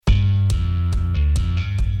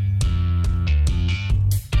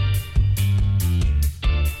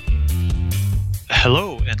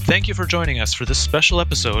Hello, and thank you for joining us for this special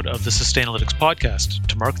episode of the Sustainalytics podcast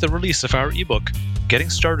to mark the release of our ebook,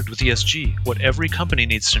 Getting Started with ESG, What Every Company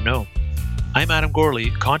Needs to Know. I'm Adam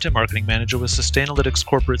Gorley, Content Marketing Manager with Sustainalytics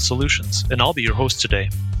Corporate Solutions, and I'll be your host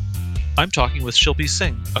today. I'm talking with Shilpi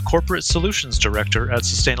Singh, a Corporate Solutions Director at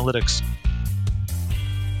Sustainalytics.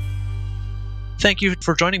 Thank you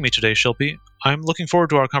for joining me today, Shilpi. I'm looking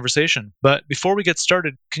forward to our conversation. But before we get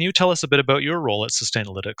started, can you tell us a bit about your role at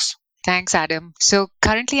Sustainalytics? Thanks, Adam. So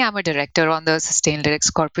currently I'm a director on the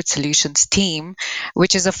Sustainalytics Corporate Solutions team,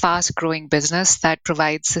 which is a fast-growing business that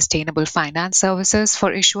provides sustainable finance services for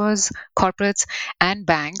issuers, corporates, and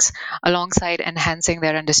banks, alongside enhancing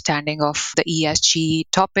their understanding of the ESG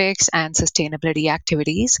topics and sustainability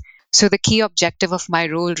activities. So the key objective of my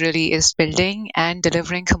role really is building and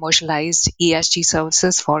delivering commercialized ESG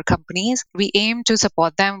services for companies. We aim to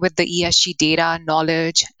support them with the ESG data,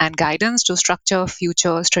 knowledge, and guidance to structure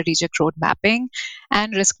future strategic road mapping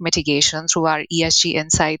and risk mitigation through our ESG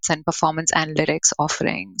insights and performance analytics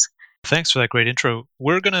offerings. Thanks for that great intro.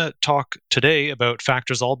 We're going to talk today about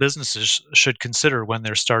factors all businesses should consider when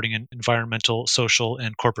they're starting an environmental, social,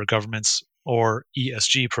 and corporate governance or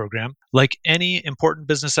ESG program. Like any important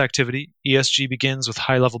business activity, ESG begins with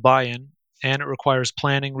high-level buy-in, and it requires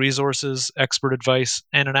planning, resources, expert advice,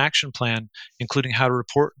 and an action plan, including how to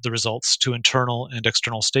report the results to internal and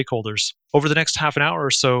external stakeholders. Over the next half an hour or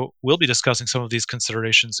so, we'll be discussing some of these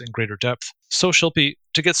considerations in greater depth. So, Shilpi,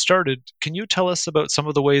 to get started, can you tell us about some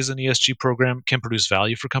of the ways an ESG program can produce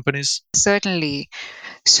value for companies? Certainly.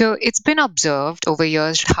 So it's been observed over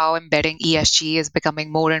years how embedding ESG is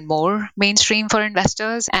becoming more and more mainstream for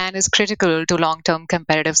investors and is critical to long-term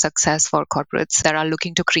competitive success for corporates that are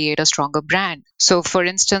looking to create a stronger brand. So for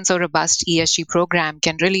instance, a robust ESG program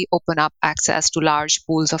can really open up access to large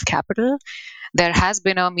pools of capital. There has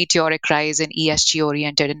been a meteoric rise in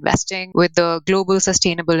ESG-oriented investing, with the global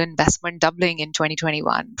sustainable investment doubling in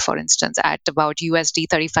 2021, for instance, at about USD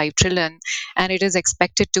 35 trillion, and it is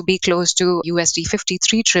expected to be close to USD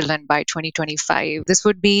 53 trillion by 2025. This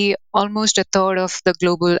would be almost a third of the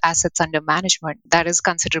global assets under management. That is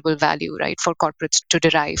considerable value, right, for corporates to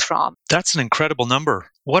derive from. That's an incredible number.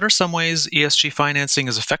 What are some ways ESG financing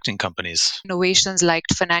is affecting companies? Innovations like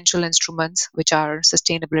financial instruments, which are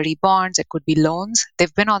sustainability bonds, it could be loans,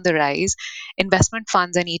 they've been on the rise. Investment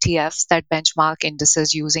funds and ETFs that benchmark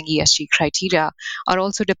indices using ESG criteria are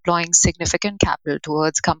also deploying significant capital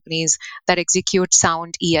towards companies that execute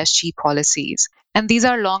sound ESG policies. And these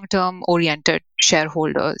are long-term oriented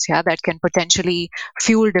shareholders, that can potentially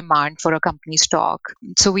fuel demand for a company stock.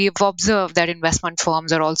 So we've observed that investment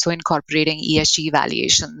firms are also incorporating ESG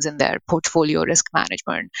valuations in their portfolio risk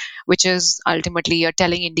management, which is ultimately a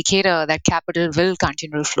telling indicator that capital will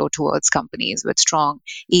continue to flow towards companies with strong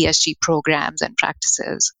ESG programs and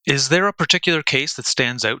practices. Is there a particular case that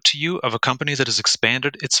stands out to you of a company that has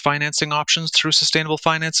expanded its financing options through sustainable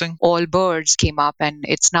financing? Allbirds came up and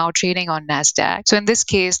it's now trading on NASDAQ. So in this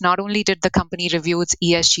case, not only did the company review its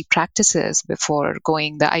ESG practices before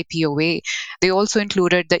going the IPO way, they also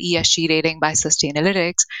included the ESG rating by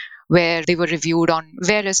Sustainalytics, where they were reviewed on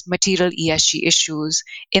various material ESG issues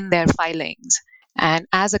in their filings. And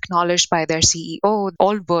as acknowledged by their CEO,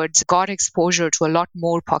 Allbirds got exposure to a lot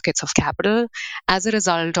more pockets of capital as a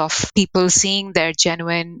result of people seeing their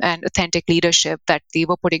genuine and authentic leadership that they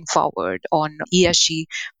were putting forward on ESG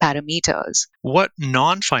parameters. What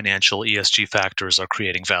non-financial ESG factors are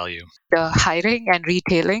creating value? The hiring and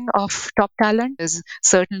retailing of top talent is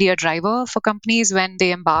certainly a driver for companies when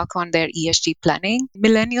they embark on their ESG planning.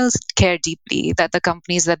 Millennials care deeply that the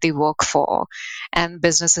companies that they work for and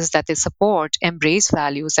businesses that they support embrace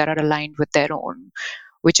values that are aligned with their own,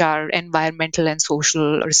 which are environmental and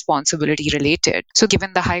social responsibility related. So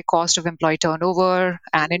given the high cost of employee turnover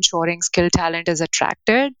and ensuring skilled talent is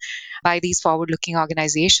attracted by these forward-looking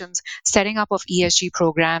organizations, setting up of ESG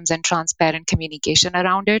programs and transparent communication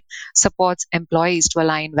around it supports employees to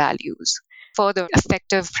align values. Further,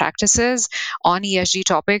 effective practices on ESG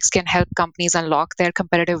topics can help companies unlock their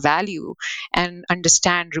competitive value and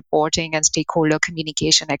understand reporting and stakeholder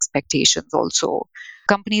communication expectations also.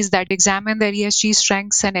 Companies that examine their ESG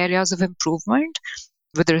strengths and areas of improvement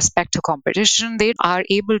with respect to competition, they are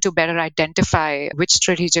able to better identify which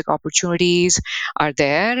strategic opportunities are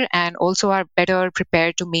there and also are better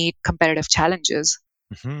prepared to meet competitive challenges.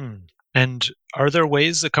 Mm-hmm. And are there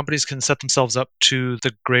ways that companies can set themselves up to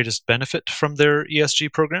the greatest benefit from their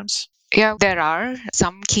ESG programs? Yeah, there are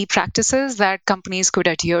some key practices that companies could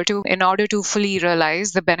adhere to in order to fully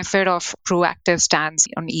realize the benefit of proactive stance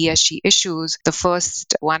on ESG issues. The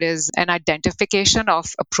first one is an identification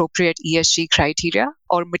of appropriate ESG criteria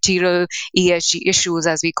or material ESG issues,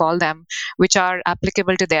 as we call them, which are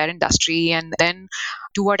applicable to their industry, and then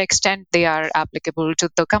to what extent they are applicable to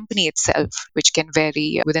the company itself, which can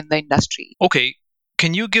vary within the industry. Okay,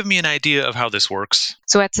 can you give me an idea of how this works?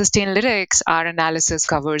 So at Sustainalytics, our analysis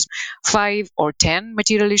covers 5 or 10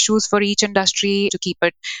 material issues for each industry to keep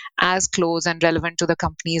it as close and relevant to the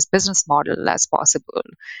company's business model as possible.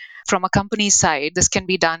 From a company's side, this can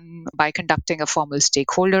be done by conducting a formal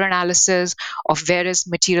stakeholder analysis of various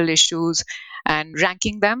material issues and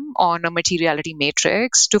ranking them on a materiality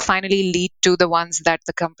matrix to finally lead to the ones that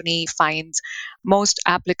the company finds most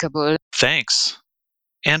applicable. Thanks.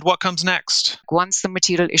 And what comes next? Once the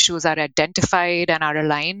material issues are identified and are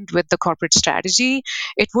aligned with the corporate strategy,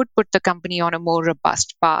 it would put the company on a more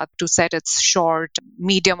robust path to set its short,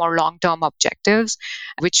 medium, or long term objectives,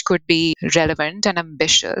 which could be relevant and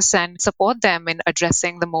ambitious and support them in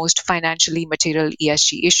addressing the most financially material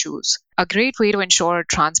ESG issues. A great way to ensure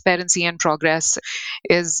transparency and progress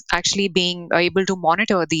is actually being able to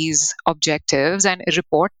monitor these objectives and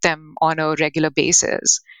report them on a regular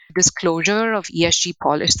basis. Disclosure of ESG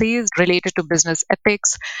policies related to business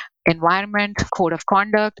ethics, environment, code of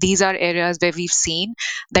conduct. These are areas where we've seen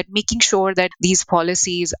that making sure that these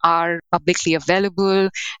policies are publicly available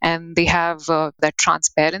and they have that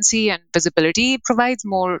transparency and visibility provides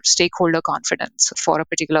more stakeholder confidence for a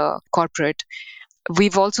particular corporate.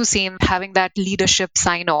 We've also seen having that leadership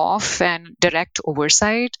sign off and direct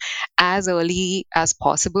oversight as early as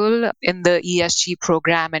possible in the ESG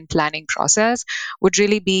program and planning process would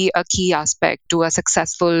really be a key aspect to a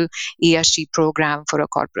successful ESG program for a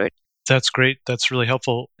corporate. That's great. That's really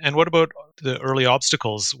helpful. And what about the early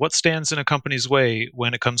obstacles? What stands in a company's way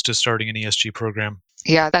when it comes to starting an ESG program?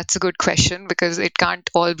 Yeah, that's a good question because it can't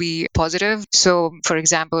all be positive. So, for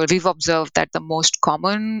example, we've observed that the most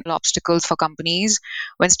common obstacles for companies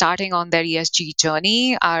when starting on their ESG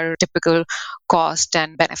journey are typical cost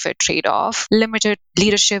and benefit trade off, limited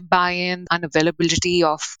leadership buy in, unavailability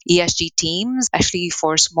of ESG teams, especially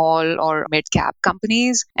for small or mid cap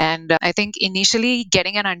companies. And I think initially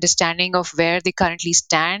getting an understanding of where they currently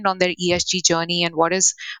stand on their ESG journey and what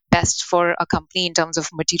is best for a company in terms of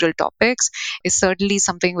material topics is certainly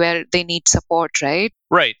something where they need support, right?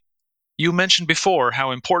 Right. You mentioned before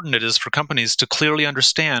how important it is for companies to clearly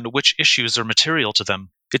understand which issues are material to them.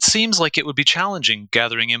 It seems like it would be challenging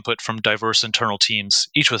gathering input from diverse internal teams,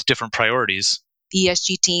 each with different priorities.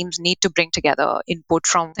 ESG teams need to bring together input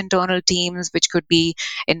from internal teams, which could be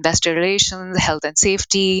investor relations, health and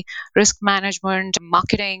safety, risk management,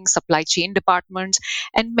 marketing, supply chain departments,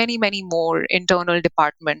 and many, many more internal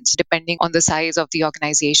departments, depending on the size of the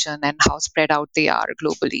organization and how spread out they are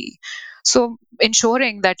globally. So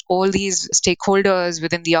ensuring that all these stakeholders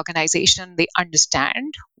within the organization, they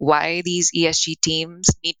understand why these ESG teams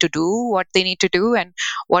need to do what they need to do and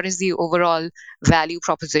what is the overall value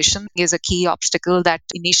proposition is a key obstacle that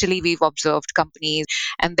initially we've observed companies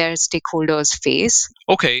and their stakeholders face.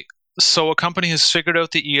 Okay, so a company has figured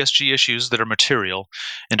out the ESG issues that are material,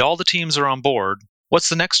 and all the teams are on board. What's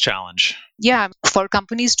the next challenge? Yeah, for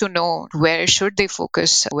companies to know where should they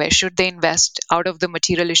focus, where should they invest out of the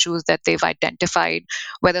material issues that they've identified,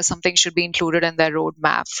 whether something should be included in their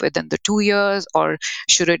roadmap within the 2 years or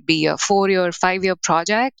should it be a 4 year, 5 year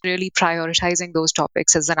project. Really prioritizing those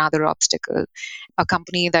topics is another obstacle. A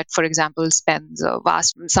company that, for example, spends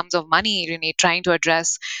vast sums of money really trying to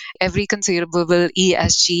address every conceivable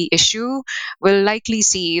ESG issue will likely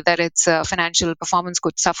see that its financial performance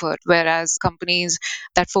could suffer, whereas companies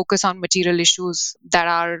that focus on material issues that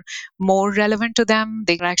are more relevant to them,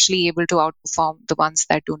 they are actually able to outperform the ones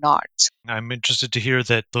that do not. I'm interested to hear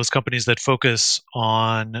that those companies that focus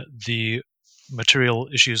on the material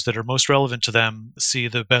issues that are most relevant to them see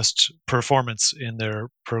the best performance in their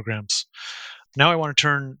programs. Now I want to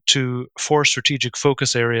turn to 4 strategic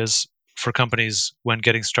focus areas for companies when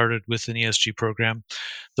getting started with an ESG program.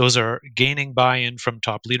 Those are gaining buy in from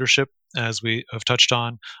top leadership, as we have touched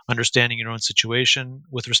on, understanding your own situation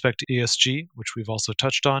with respect to ESG, which we've also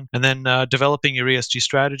touched on, and then developing your ESG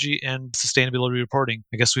strategy and sustainability reporting.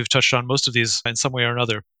 I guess we've touched on most of these in some way or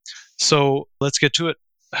another. So let's get to it.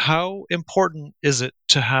 How important is it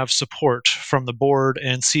to have support from the board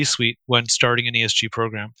and C suite when starting an ESG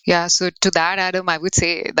program? Yeah, so to that, Adam, I would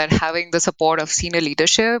say that having the support of senior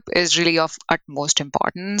leadership is really of utmost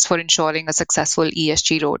importance for ensuring a successful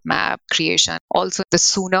ESG roadmap creation. Also, the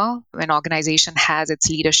sooner an organization has its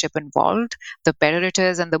leadership involved, the better it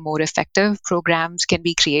is and the more effective programs can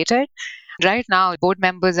be created. Right now, board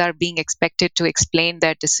members are being expected to explain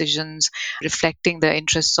their decisions, reflecting the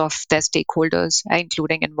interests of their stakeholders,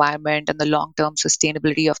 including environment and the long term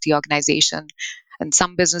sustainability of the organization. And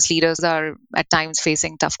some business leaders are at times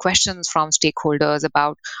facing tough questions from stakeholders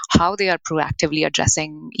about how they are proactively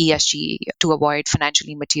addressing ESG to avoid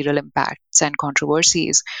financially material impacts and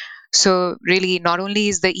controversies. So, really, not only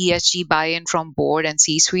is the ESG buy in from board and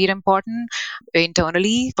C suite important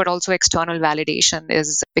internally, but also external validation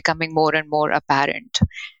is becoming more and more apparent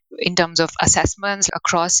in terms of assessments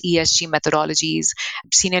across ESG methodologies.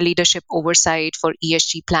 Senior leadership oversight for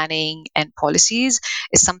ESG planning and policies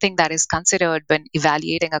is something that is considered when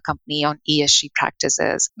evaluating a company on ESG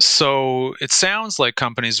practices. So it sounds like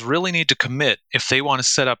companies really need to commit if they want to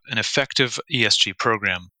set up an effective ESG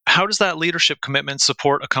program. How does that leadership commitment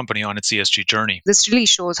support a company on its ESG journey? This really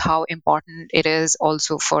shows how important it is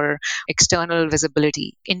also for external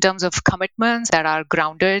visibility in terms of commitments that are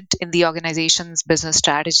grounded in the organization's business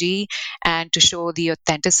strategy and to show the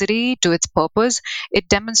authenticity to its purpose. It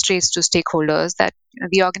demonstrates to stakeholders that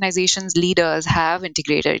the organization's leaders have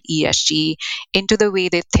integrated ESG into the way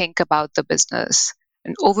they think about the business.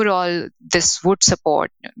 And overall, this would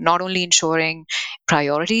support not only ensuring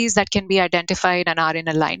priorities that can be identified and are in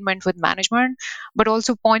alignment with management, but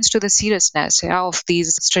also points to the seriousness, of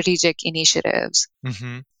these strategic initiatives.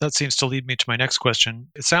 That seems to lead me to my next question.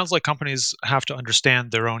 It sounds like companies have to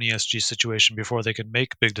understand their own ESG situation before they can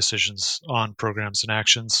make big decisions on programs and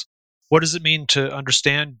actions. What does it mean to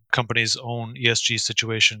understand companies' own ESG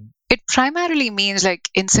situation? It primarily means, like,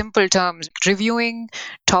 in simple terms, reviewing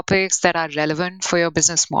topics that are relevant for your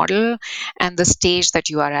business model and the stage that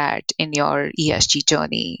you are at in your ESG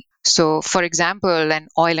journey. So, for example, an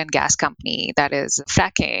oil and gas company that is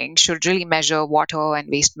fracking should really measure water and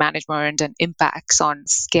waste management and impacts on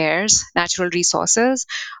scarce natural resources.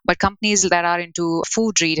 But companies that are into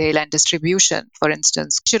food retail and distribution, for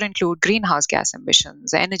instance, should include greenhouse gas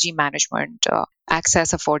emissions, energy management,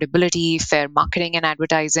 access, affordability, fair marketing and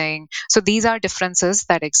advertising. So these are differences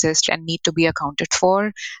that exist and need to be accounted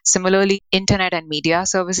for. Similarly, internet and media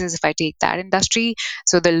services, if I take that industry,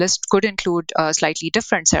 so the list could include a slightly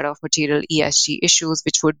different set of material ESG issues,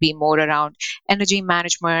 which would be more around energy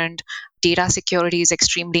management. Data security is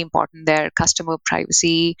extremely important there, customer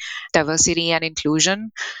privacy, diversity, and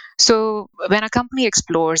inclusion. So, when a company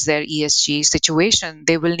explores their ESG situation,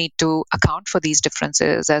 they will need to account for these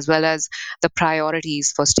differences as well as the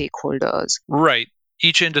priorities for stakeholders. Right.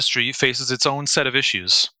 Each industry faces its own set of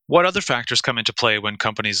issues. What other factors come into play when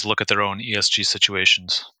companies look at their own ESG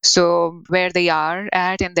situations? So, where they are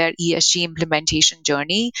at in their ESG implementation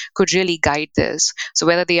journey could really guide this. So,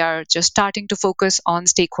 whether they are just starting to focus on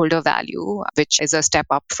stakeholder value, which is a step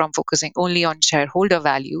up from focusing only on shareholder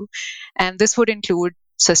value, and this would include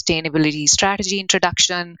sustainability strategy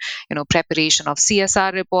introduction, preparation of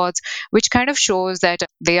CSR reports, which kind of shows that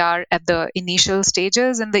they are at the initial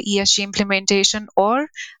stages in the ESG implementation, or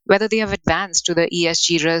whether they have advanced to the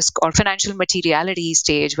ESG risk or financial materiality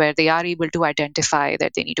stage where they are able to identify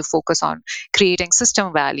that they need to focus on creating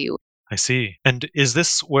system value. I see. And is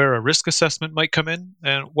this where a risk assessment might come in?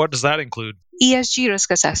 And what does that include? ESG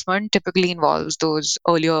risk assessment typically involves those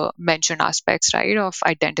earlier mentioned aspects, right, of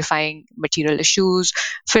identifying material issues,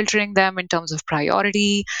 filtering them in terms of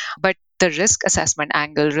priority. But the risk assessment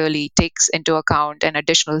angle really takes into account an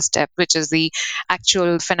additional step, which is the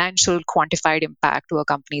actual financial quantified impact to a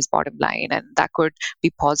company's bottom line. And that could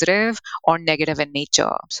be positive or negative in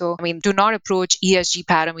nature. So, do not approach ESG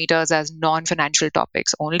parameters as non financial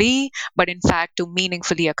topics only, but in fact, to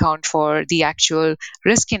meaningfully account for the actual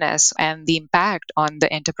riskiness and the impact on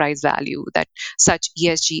the enterprise value that such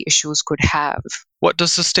ESG issues could have. What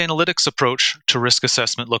does Sustainalytics' approach to risk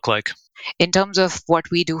assessment look like? In terms of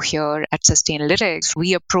what we do here at Sustainalytics,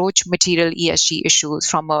 we approach material ESG issues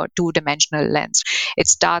from a two-dimensional lens. It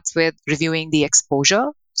starts with reviewing the exposure.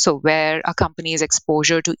 So, where a company's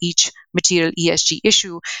exposure to each material ESG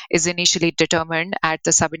issue is initially determined at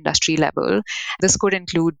the sub-industry level. This could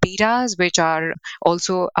include betas, which are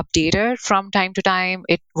also updated from time to time.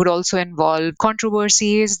 It would also involve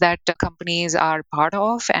controversies that companies are part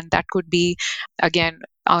of, and that could be, again,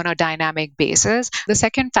 on a dynamic basis. The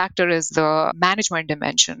second factor is the management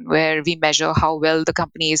dimension, where we measure how well the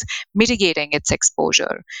company is mitigating its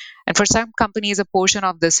exposure. And for some companies, a portion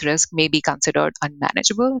of this risk may be considered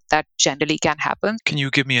unmanageable. That generally can happen. Can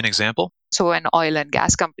you give me an example? So, an oil and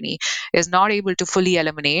gas company is not able to fully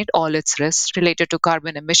eliminate all its risks related to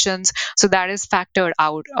carbon emissions. So, that is factored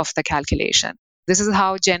out of the calculation. This is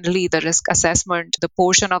how generally the risk assessment, the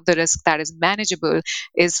portion of the risk that is manageable,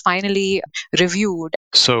 is finally reviewed.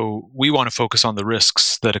 So we want to focus on the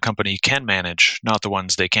risks that a company can manage, not the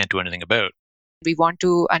ones they can't do anything about. We want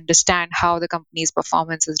to understand how the company's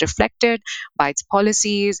performance is reflected by its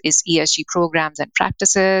policies, its ESG programs and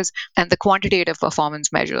practices, and the quantitative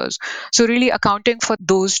performance measures. So, really, accounting for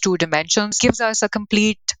those two dimensions gives us a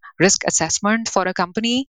complete risk assessment for a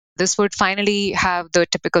company. This would finally have the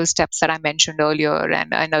typical steps that I mentioned earlier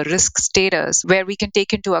and a risk status where we can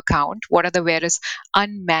take into account what are the various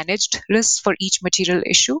unmanaged risks for each material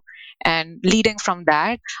issue. And leading from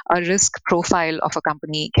that, a risk profile of a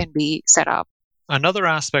company can be set up. Another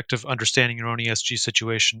aspect of understanding your own ESG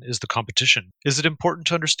situation is the competition. Is it important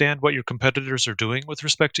to understand what your competitors are doing with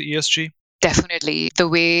respect to ESG? Definitely. The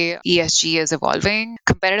way ESG is evolving,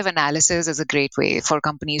 competitive analysis is a great way for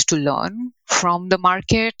companies to learn from the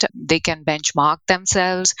market. They can benchmark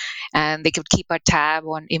themselves and they could keep a tab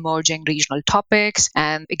on emerging regional topics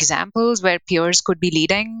and examples where peers could be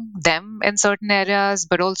leading them in certain areas,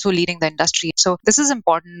 but also leading the industry. So, this is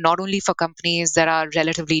important not only for companies that are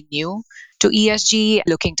relatively new to ESG,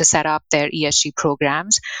 looking to set up their ESG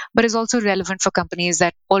programs, but is also relevant for companies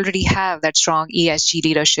that already have that strong ESG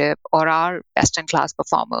leadership or are best in class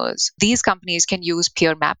performers. These companies can use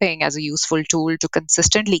peer mapping as a useful tool to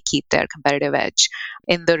consistently keep their competitive edge.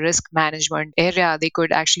 In the risk management area, they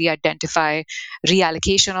could actually identify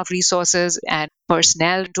reallocation of resources and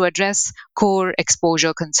personnel to address core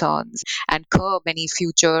exposure concerns and curb any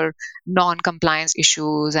future non compliance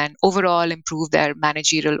issues and overall improve their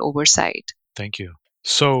managerial oversight. Thank you.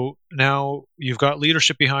 So now you've got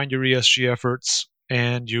leadership behind your ESG efforts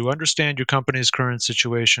and you understand your company's current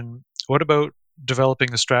situation. What about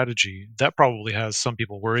developing a strategy? That probably has some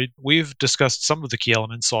people worried. We've discussed some of the key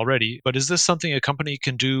elements already, but is this something a company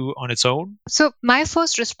can do on its own? So, my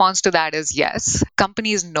first response to that is yes.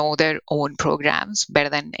 Companies know their own programs better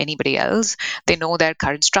than anybody else. They know their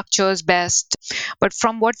current structures best. But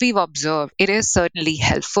from what we've observed, it is certainly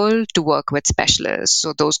helpful to work with specialists.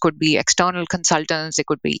 So, those could be external consultants, they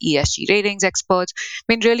could be ESG ratings experts.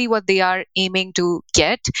 I mean, really, what they are aiming to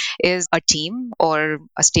get is a team or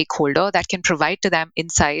a stakeholder that can provide to them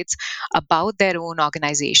insights about their own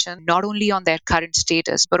organization, not only on their current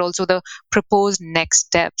status, but also the proposed next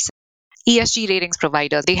steps. ESG ratings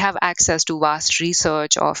providers, they have access to vast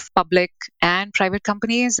research of public and private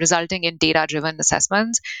companies, resulting in data-driven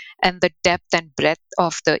assessments. And the depth and breadth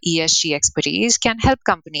of the ESG expertise can help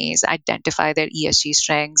companies identify their ESG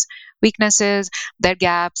strengths, weaknesses, their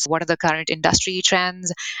gaps, what are the current industry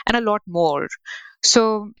trends, and a lot more.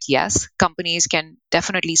 So, yes, companies can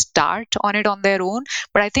definitely start on it on their own,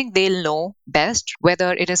 but I think they'll know best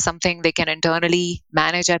whether it is something they can internally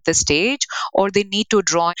manage at this stage or they need to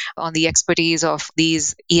draw on the expertise of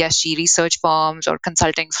these ESG research firms or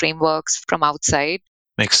consulting frameworks from outside.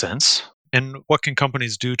 Makes sense. And what can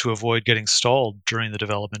companies do to avoid getting stalled during the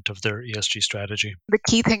development of their ESG strategy? The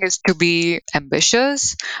key thing is to be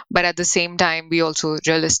ambitious, but at the same time, be also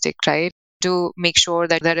realistic, right? To make sure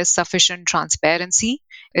that there is sufficient transparency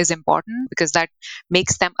is important because that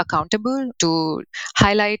makes them accountable to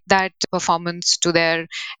highlight that performance to their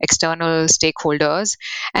external stakeholders.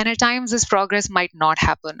 And at times, this progress might not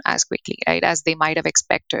happen as quickly, right, as they might have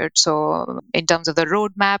expected. So, in terms of the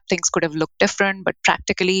roadmap, things could have looked different, but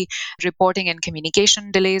practically, reporting and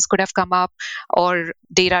communication delays could have come up, or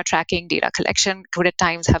data tracking, data collection could at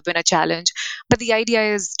times have been a challenge. But the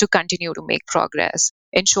idea is to continue to make progress,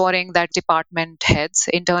 ensuring that department heads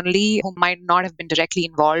internally who might not have been directly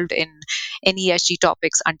involved in any ESG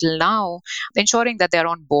topics until now, ensuring that they're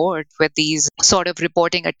on board with these sort of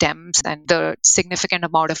reporting attempts and the significant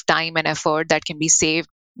amount of time and effort that can be saved.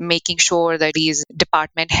 Making sure that these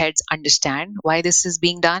department heads understand why this is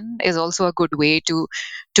being done is also a good way to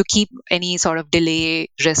keep any sort of delay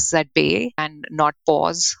risks at bay and not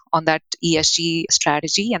pause on that ESG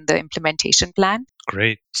strategy and the implementation plan.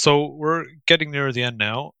 Great. So we're getting near the end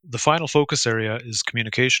now. The final focus area is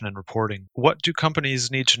communication and reporting. What do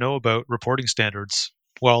companies need to know about reporting standards?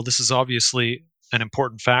 Well, this is obviously an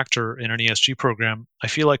important factor in an ESG program, I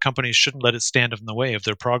feel like companies shouldn't let it stand in the way of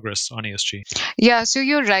their progress on ESG. Yeah, so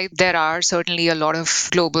you're right. There are certainly a lot of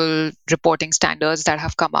global reporting standards that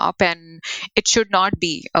have come up, and it should not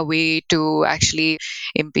be a way to actually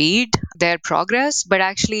impede their progress, but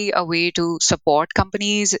actually a way to support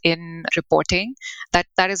companies in reporting.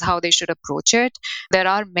 That is how they should approach it. There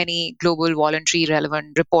are many global voluntary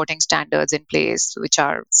relevant reporting standards in place, which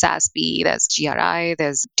are SASB, there's GRI,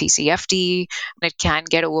 there's TCFD. It can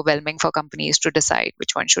get overwhelming for companies to decide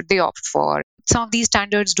which one should they opt for. Some of these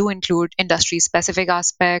standards do include industry specific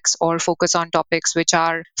aspects or focus on topics which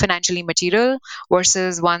are financially material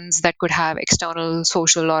versus ones that could have external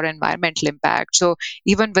social or environmental impact. So,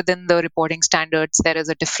 even within the reporting standards, there is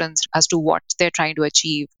a difference as to what they're trying to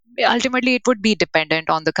achieve. Ultimately, it would be dependent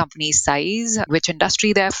on the company's size, which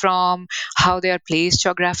industry they're from, how they are placed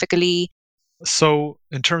geographically. So,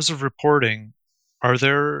 in terms of reporting, are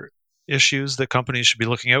there issues that companies should be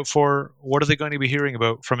looking out for? What are they going to be hearing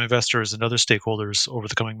about from investors and other stakeholders over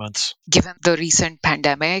the coming months? Given the recent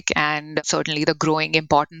pandemic and certainly the growing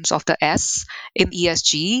importance of the S in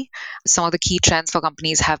ESG, some of the key trends for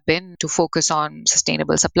companies have been to focus on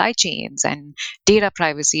sustainable supply chains and data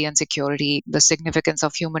privacy and security, the significance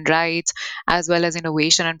of human rights, as well as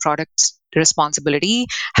innovation and product responsibility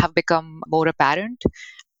have become more apparent.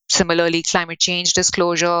 Similarly, climate change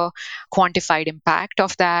disclosure, quantified impact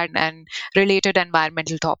of that, and related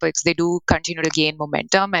environmental topics, they do continue to gain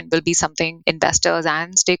momentum and will be something investors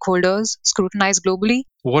and stakeholders scrutinize globally.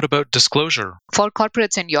 What about disclosure? For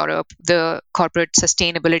corporates in Europe, the Corporate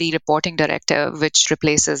Sustainability Reporting Directive, which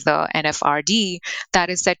replaces the NFRD,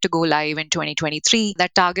 that is set to go live in 2023,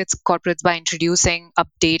 that targets corporates by introducing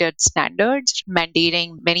updated standards,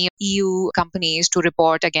 mandating many EU companies to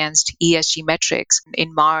report against ESG metrics.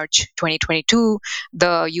 In March 2022,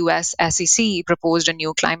 the US SEC proposed a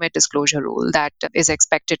new climate disclosure rule that is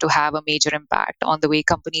expected to have a major impact on the way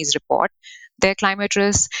companies report their climate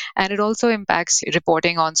risks, and it also impacts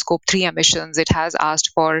reporting on scope 3 emissions. It has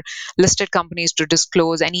asked for listed companies to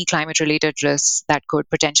disclose any climate related risks that could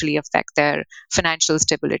potentially affect their financial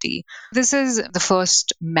stability. This is the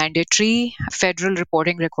first mandatory federal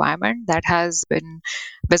reporting requirement that has been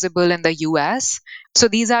visible in the US. So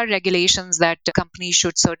these are regulations that companies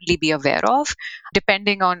should certainly be aware of,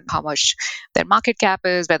 depending on how much their market cap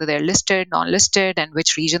is, whether they're listed, non listed, and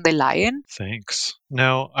which region they lie in. Thanks.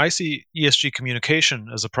 Now, I see ESG communication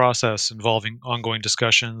as a process involving ongoing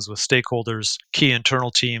discussions with stakeholders, key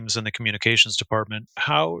internal teams, and the communications department.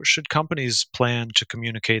 How should companies plan to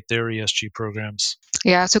communicate their ESG programs?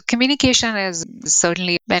 Yeah, so communication is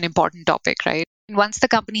certainly an important topic, right? Once the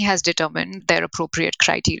company has determined their appropriate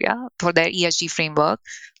criteria for their ESG framework,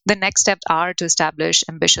 the next steps are to establish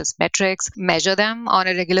ambitious metrics, measure them on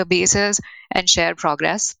a regular basis, and share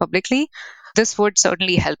progress publicly. This would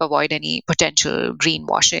certainly help avoid any potential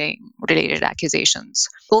greenwashing related accusations.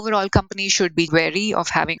 Overall, companies should be wary of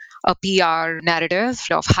having a PR narrative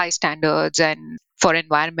of high standards and for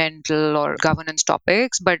environmental or governance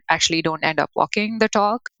topics, but actually don't end up walking the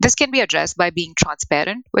talk. This can be addressed by being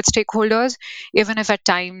transparent with stakeholders, even if at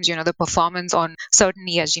times, the performance on certain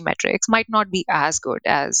ESG metrics might not be as good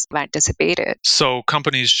as anticipated. So,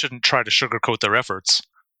 companies shouldn't try to sugarcoat their efforts.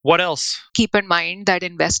 What else? Keep in mind that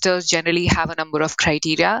investors generally have a number of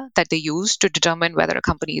criteria that they use to determine whether a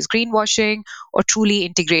company is greenwashing or truly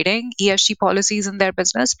integrating ESG policies in their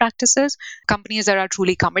business practices. Companies that are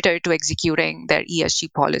truly committed to executing their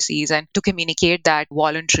ESG policies and to communicate that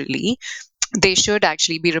voluntarily, they should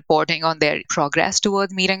actually be reporting on their progress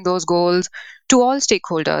towards meeting those goals to all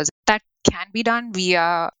stakeholders. That can be done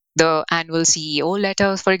via the annual CEO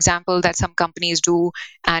letters, for example, that some companies do.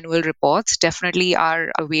 Annual reports definitely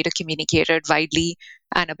are a way to communicate it widely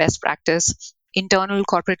and a best practice. Internal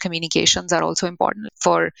corporate communications are also important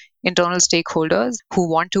for internal stakeholders who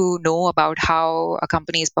want to know about how a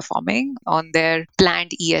company is performing on their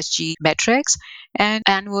planned ESG metrics. And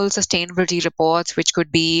annual sustainability reports, which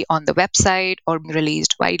could be on the website or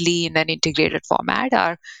released widely in an integrated format,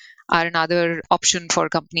 are another option for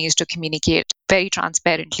companies to communicate very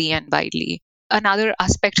transparently and widely. Another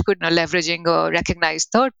aspect could be leveraging a recognized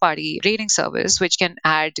third party rating service, which can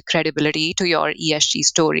add credibility to your ESG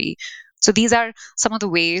story. So, these are some of the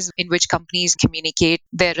ways in which companies communicate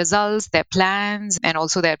their results, their plans, and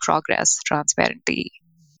also their progress transparently.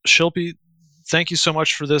 Shilpi, thank you so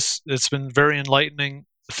much for this. It's been very enlightening.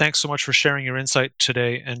 Thanks so much for sharing your insight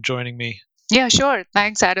today and joining me. Yeah, sure.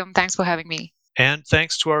 Thanks, Adam. Thanks for having me. And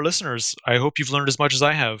thanks to our listeners. I hope you've learned as much as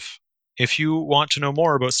I have. If you want to know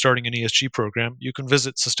more about starting an ESG program, you can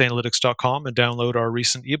visit sustainalytics.com and download our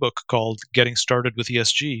recent ebook called Getting Started with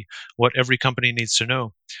ESG: What Every Company Needs to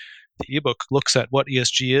Know. The ebook looks at what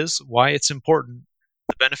ESG is, why it's important,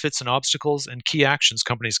 the benefits and obstacles, and key actions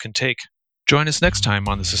companies can take. Join us next time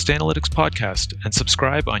on the Sustainalytics podcast and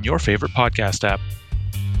subscribe on your favorite podcast app.